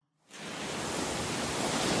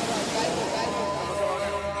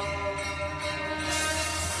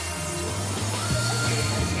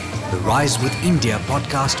Rise with India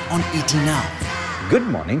podcast on ET Now. Good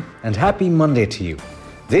morning and happy Monday to you.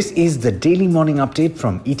 This is the daily morning update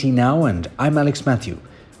from ET Now and I'm Alex Matthew.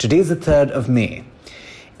 Today is the 3rd of May.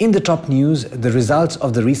 In the top news, the results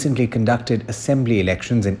of the recently conducted assembly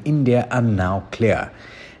elections in India are now clear.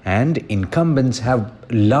 And incumbents have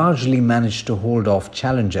largely managed to hold off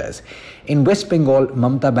challengers. In West Bengal,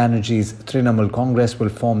 Mamata Banerjee's Trinamool Congress will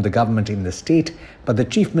form the government in the state, but the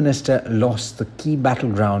chief minister lost the key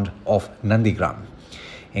battleground of Nandigram.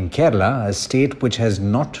 In Kerala, a state which has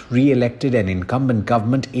not re-elected an incumbent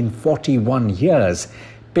government in 41 years,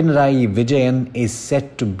 Pinarayi Vijayan is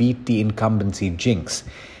set to beat the incumbency jinx.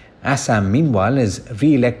 Assam, meanwhile, is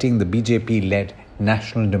re-electing the BJP-led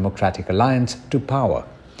National Democratic Alliance to power.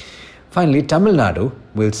 Finally, Tamil Nadu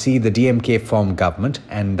will see the DMK form government,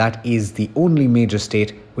 and that is the only major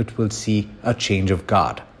state which will see a change of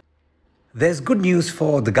guard. There's good news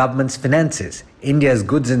for the government's finances. India's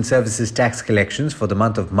goods and services tax collections for the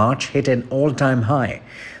month of March hit an all-time high.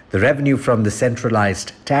 The revenue from the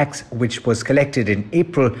centralized tax, which was collected in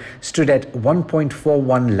April, stood at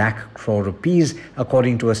 1.41 lakh crore rupees,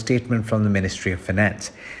 according to a statement from the Ministry of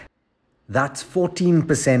Finance. That's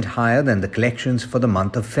 14% higher than the collections for the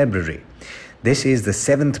month of February. This is the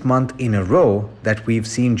 7th month in a row that we've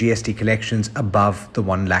seen GST collections above the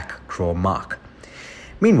 1 lakh crore mark.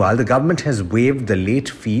 Meanwhile, the government has waived the late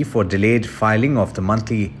fee for delayed filing of the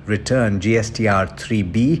monthly return GSTR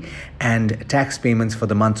 3B and tax payments for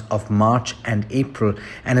the months of March and April,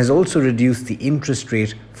 and has also reduced the interest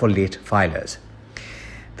rate for late filers.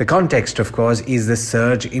 The context, of course, is the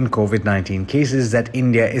surge in COVID-19 cases that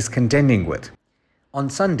India is contending with. On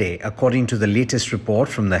Sunday, according to the latest report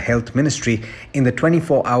from the Health Ministry, in the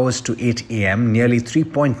 24 hours to 8 a.m., nearly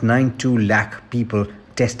 3.92 lakh people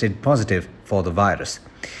tested positive for the virus.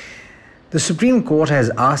 The Supreme Court has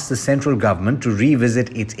asked the central government to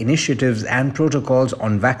revisit its initiatives and protocols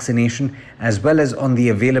on vaccination, as well as on the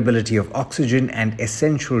availability of oxygen and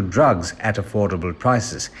essential drugs at affordable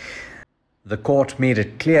prices. The court made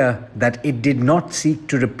it clear that it did not seek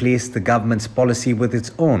to replace the government's policy with its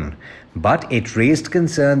own, but it raised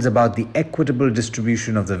concerns about the equitable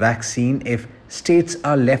distribution of the vaccine if states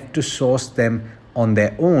are left to source them on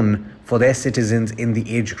their own for their citizens in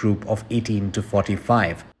the age group of 18 to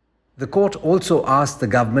 45. The court also asked the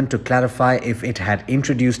government to clarify if it had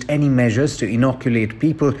introduced any measures to inoculate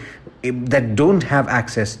people that don't have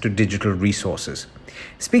access to digital resources.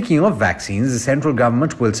 Speaking of vaccines, the central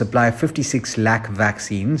government will supply 56 lakh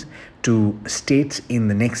vaccines to states in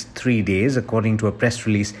the next 3 days, according to a press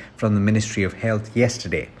release from the Ministry of Health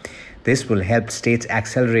yesterday. This will help states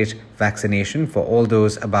accelerate vaccination for all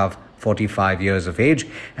those above 45 years of age,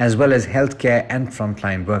 as well as healthcare and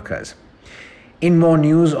frontline workers. In more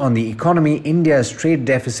news on the economy, India's trade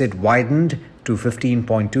deficit widened to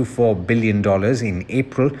 $15.24 billion in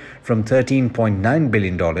April from $13.9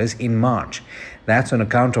 billion in March. That's on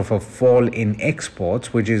account of a fall in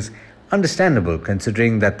exports, which is understandable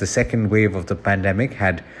considering that the second wave of the pandemic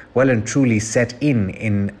had well and truly set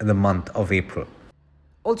in the month of April.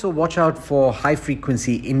 Also, watch out for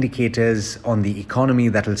high-frequency indicators on the economy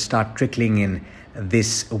that will start trickling in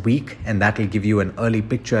this week, and that will give you an early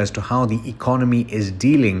picture as to how the economy is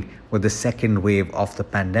dealing with the second wave of the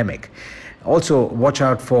pandemic. Also, watch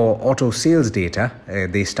out for auto sales data.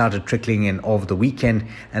 They started trickling in over the weekend,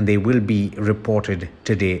 and they will be reported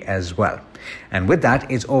today as well. And with that,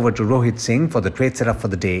 it's over to Rohit Singh for the trade setup for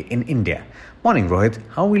the day in India. Morning, Rohit.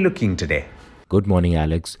 How are we looking today? Good morning,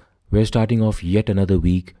 Alex. We're starting off yet another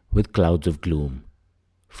week with clouds of gloom.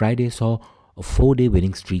 Friday saw a 4-day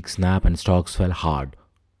winning streak snap and stocks fell hard.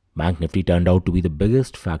 Bank Nifty turned out to be the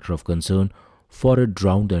biggest factor of concern, for it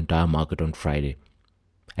drowned the entire market on Friday.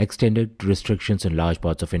 Extended restrictions in large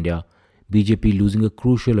parts of India, BJP losing a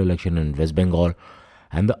crucial election in West Bengal,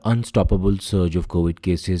 and the unstoppable surge of COVID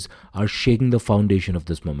cases are shaking the foundation of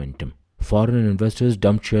this momentum. Foreign investors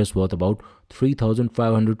dumped shares worth about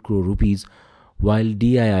 3,500 crore rupees, while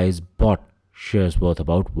DIIs bought shares worth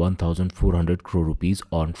about 1,400 crore rupees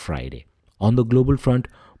on Friday. On the global front,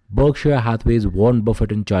 Berkshire Hathaway's Warren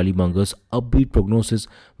Buffett and Charlie Munger's upbeat prognosis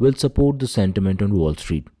will support the sentiment on Wall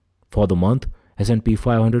Street. For the month, S&P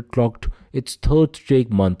 500 clocked its third straight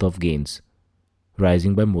month of gains,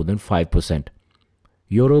 rising by more than 5%.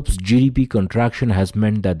 Europe's GDP contraction has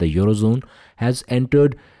meant that the Eurozone has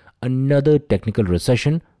entered another technical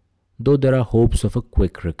recession, though there are hopes of a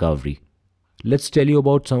quick recovery. Let's tell you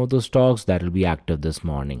about some of the stocks that will be active this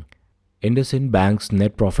morning. IndusInd Bank's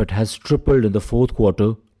net profit has tripled in the fourth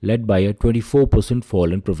quarter, led by a 24%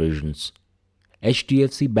 fall in provisions.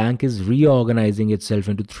 HDFC Bank is reorganizing itself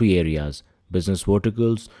into three areas: business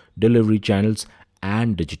verticals, delivery channels,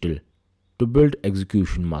 and digital, to build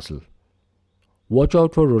execution muscle. Watch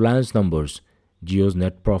out for Reliance numbers. Jio's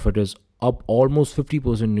net profit is up almost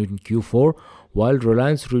 50% in Q4, while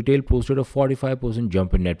Reliance Retail posted a 45%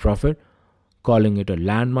 jump in net profit, calling it a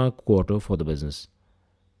landmark quarter for the business.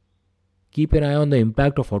 Keep an eye on the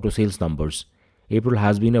impact of auto sales numbers. April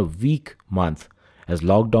has been a weak month as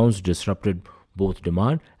lockdowns disrupted both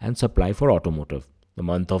demand and supply for automotive. The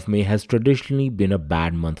month of May has traditionally been a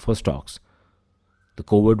bad month for stocks. The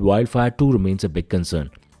COVID wildfire too remains a big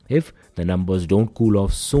concern. If the numbers don't cool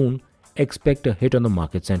off soon, expect a hit on the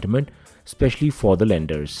market sentiment, especially for the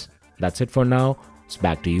lenders. That's it for now. It's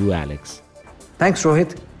back to you, Alex. Thanks,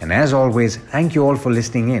 Rohit. And as always, thank you all for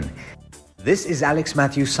listening in. This is Alex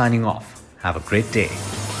Matthews signing off. Have a great day.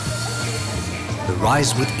 The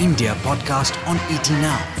Rise with India podcast on ET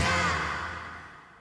Now.